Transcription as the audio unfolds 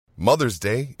Mother's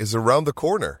Day is around the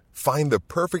corner. Find the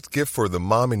perfect gift for the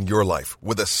mom in your life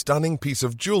with a stunning piece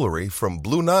of jewelry from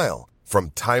Blue Nile.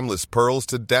 From timeless pearls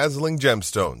to dazzling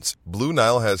gemstones, Blue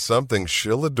Nile has something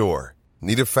she'll adore.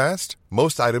 Need it fast?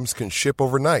 Most items can ship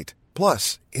overnight.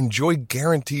 Plus, enjoy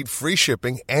guaranteed free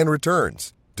shipping and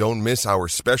returns. Don't miss our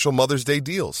special Mother's Day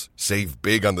deals. Save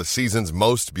big on the season's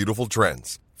most beautiful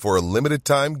trends. For a limited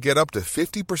time, get up to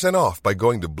 50% off by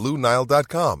going to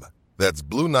BlueNile.com. That's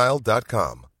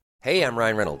BlueNile.com. Hey, I'm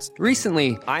Ryan Reynolds.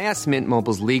 Recently, I asked Mint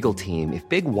Mobile's legal team if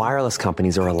big wireless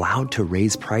companies are allowed to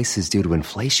raise prices due to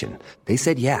inflation. They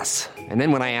said yes. And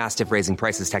then when I asked if raising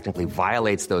prices technically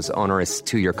violates those onerous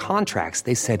two-year contracts,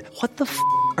 they said, "What the f***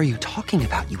 are you talking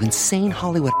about, you insane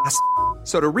Hollywood ass?"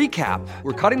 So to recap,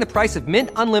 we're cutting the price of Mint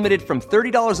Unlimited from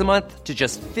 $30 a month to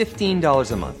just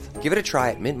 $15 a month. Give it a try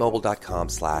at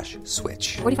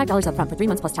mintmobile.com/switch. $45 up front for 3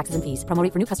 months plus taxes and fees. Promo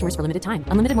rate for new customers for limited time.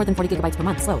 Unlimited more than 40 gigabytes per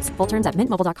month. Slows full terms at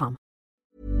mintmobile.com.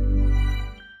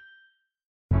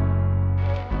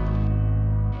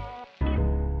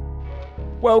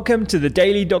 Welcome to the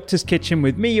Daily Doctor's Kitchen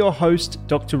with me, your host,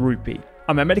 Dr. Rupy.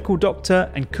 I'm a medical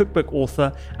doctor and cookbook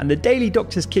author, and the Daily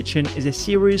Doctor's Kitchen is a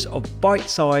series of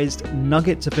bite-sized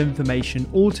nuggets of information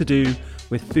all to do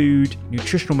with food,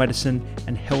 nutritional medicine,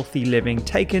 and healthy living,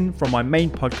 taken from my main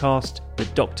podcast, the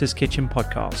Doctor's Kitchen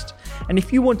Podcast. And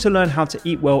if you want to learn how to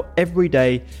eat well every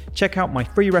day, check out my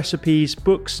free recipes,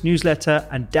 books, newsletter,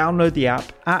 and download the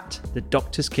app at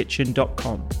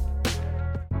thedoctorskitchen.com.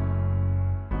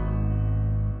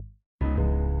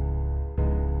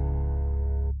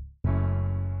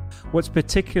 What's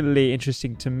particularly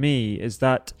interesting to me is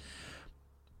that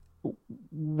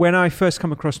when I first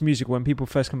come across music, when people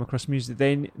first come across music,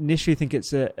 they initially think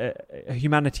it's a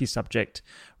humanities subject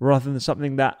rather than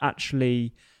something that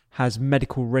actually has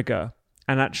medical rigor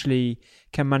and actually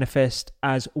can manifest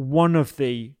as one of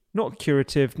the, not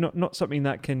curative, not something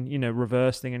that can,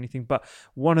 reverse anything, but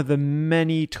one of the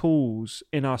many tools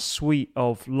in our suite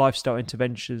of lifestyle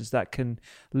interventions that can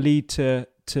lead to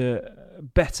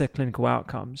better clinical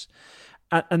outcomes.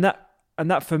 And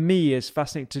that for me is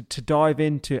fascinating to dive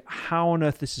into how on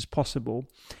earth this is possible,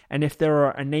 and if there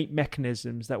are innate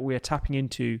mechanisms that we are tapping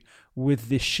into with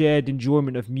this shared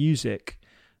enjoyment of music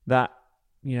that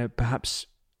perhaps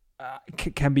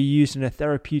can be used in a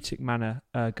therapeutic manner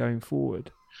going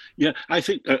forward. Yeah, I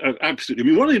think absolutely. I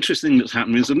mean, one of the interesting things that's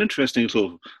happened is an interesting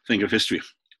sort of thing of history.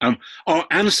 Our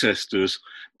ancestors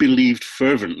believed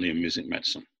fervently in music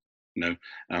medicine.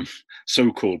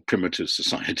 So-called primitive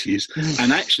societies,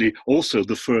 and actually also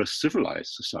the first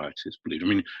civilized societies believed. I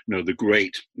mean, the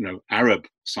great, Arab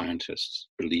scientists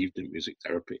believed in music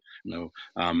therapy.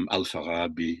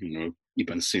 Al-Farabi,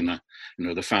 Ibn Sina,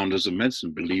 the founders of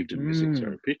medicine believed in music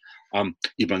therapy.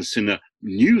 Ibn Sina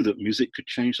knew that music could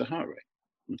change the heart rate.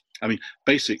 I mean,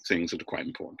 basic things that are quite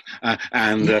important.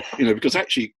 Because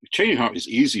actually changing heart is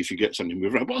easy if you get something to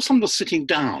move around. What if someone's sitting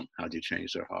down? How do you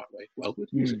change their heart rate? Well,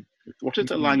 with music. What if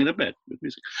they're lying in a bed? With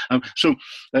music. So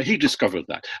he discovered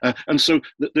that. And so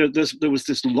there was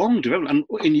this long development.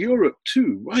 And in Europe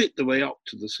too, right the way up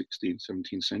to the 16th,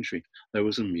 17th century, there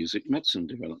was a music medicine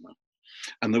development.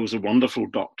 And there was a wonderful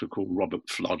doctor called Robert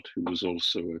Flood, who was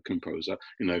also a composer,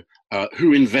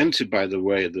 who invented, by the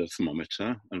way, the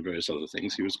thermometer and various other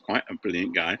things. He was quite a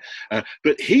brilliant guy.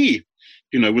 But he,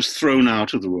 was thrown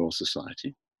out of the Royal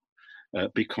Society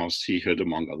because he had,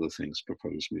 among other things,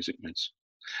 proposed music medicine.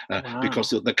 Because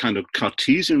the kind of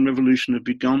Cartesian revolution had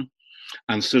begun.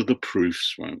 And so the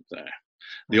proofs weren't there.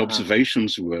 The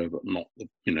observations were, but not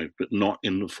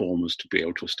in the form as to be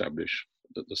able to establish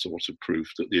the sort of proof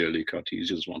that the early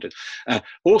Cartesians wanted.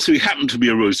 Also, he happened to be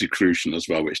a Rosicrucian as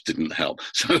well, which didn't help.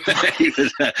 So he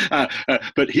was,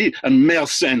 but he and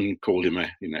Mersenne called him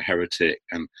a heretic,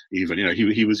 and even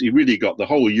he really got the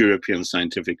whole European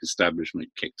scientific establishment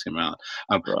kicked him out.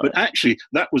 But actually,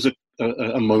 that was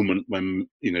a moment when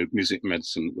music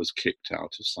medicine was kicked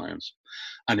out of science,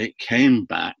 and it came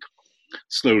back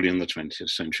slowly in the 20th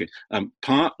century,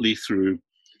 partly through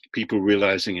people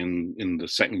realizing in the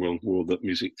Second World War that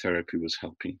music therapy was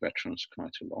helping veterans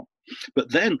quite a lot.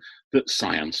 But then that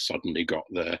science suddenly got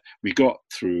there. We got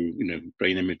through,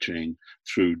 brain imaging,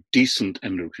 through decent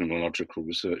endocrinological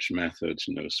research methods,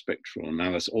 spectral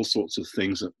analysis, all sorts of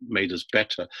things that made us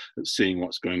better at seeing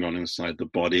what's going on inside the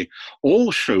body,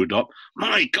 all showed up.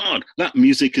 My God, that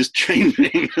music is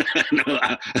changing.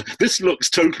 This looks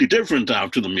totally different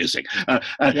after the music.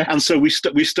 And so we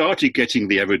started getting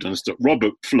the evidence that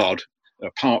Robert Flood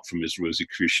apart from his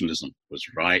Rosicrucianism, was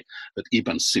right, that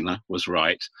Ibn Sina was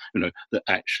right, that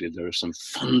actually there are some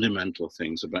fundamental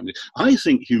things about music. I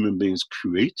think human beings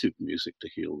created music to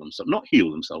heal themselves, not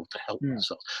heal themselves, to help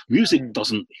themselves. Music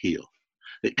doesn't heal.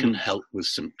 It can help with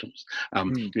symptoms.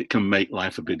 It can make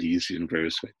life a bit easier in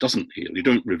various ways. It doesn't heal. You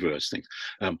don't reverse things.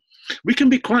 We can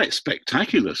be quite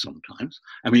spectacular sometimes.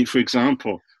 I mean, for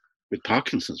example, with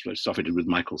Parkinson's, which stuff I did with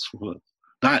Michael Swirl,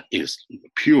 that is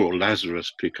pure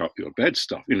Lazarus pick up your bed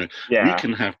stuff. We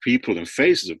can have people in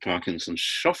phases of Parkinson's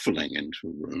shuffling into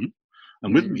a room,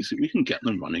 and with music, we can get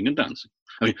them running and dancing.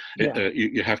 I mean,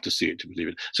 you have to see it to believe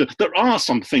it. So there are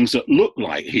some things that look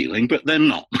like healing, but they're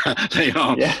not. They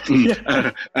are.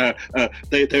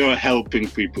 They are helping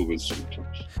people with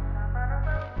symptoms.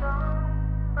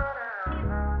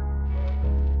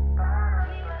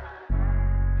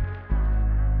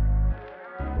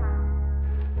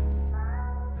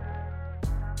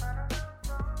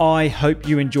 I hope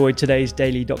you enjoyed today's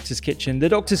Daily Doctor's Kitchen. The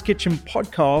Doctor's Kitchen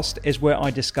podcast is where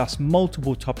I discuss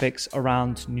multiple topics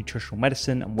around nutritional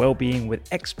medicine and well-being with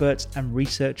experts and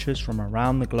researchers from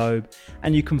around the globe.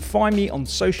 And you can find me on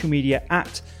social media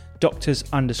at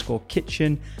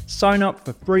doctors_kitchen. Sign up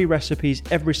for free recipes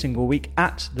every single week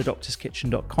at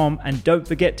thedoctorskitchen.com. And don't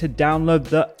forget to download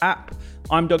the app.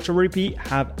 I'm Dr. Rupy.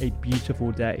 Have a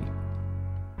beautiful day.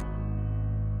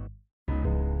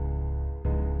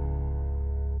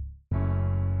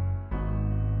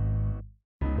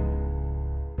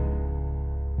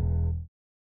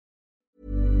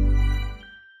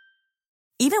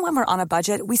 Even when we're on a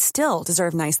budget, we still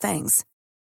deserve nice things.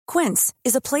 Quince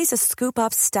is a place to scoop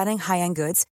up stunning high-end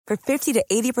goods for 50 to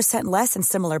 80% less than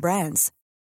similar brands.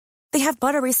 They have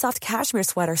buttery soft cashmere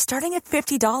sweaters starting at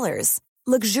 $50,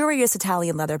 luxurious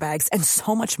Italian leather bags, and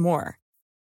so much more.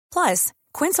 Plus,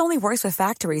 Quince only works with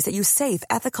factories that use safe,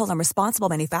 ethical, and responsible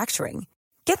manufacturing.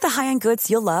 Get the high-end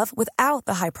goods you'll love without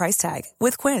the high price tag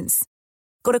with Quince.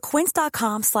 Go to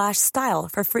quince.com/style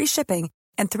for free shipping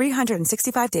and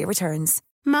 365-day returns.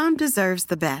 Mom deserves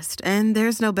the best, and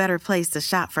there's no better place to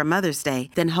shop for Mother's Day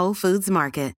than Whole Foods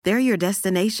Market. They're your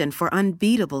destination for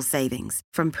unbeatable savings,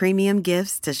 from premium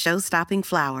gifts to show-stopping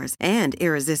flowers and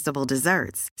irresistible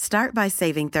desserts. Start by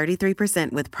saving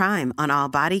 33% with Prime on all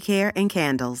body care and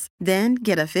candles. Then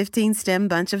get a 15-stem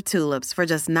bunch of tulips for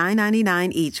just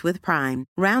 $9.99 each with Prime.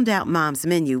 Round out Mom's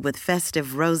menu with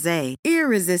festive rosé,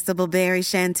 irresistible berry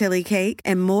chantilly cake,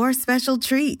 and more special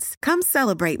treats. Come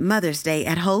celebrate Mother's Day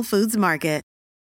at Whole Foods Market.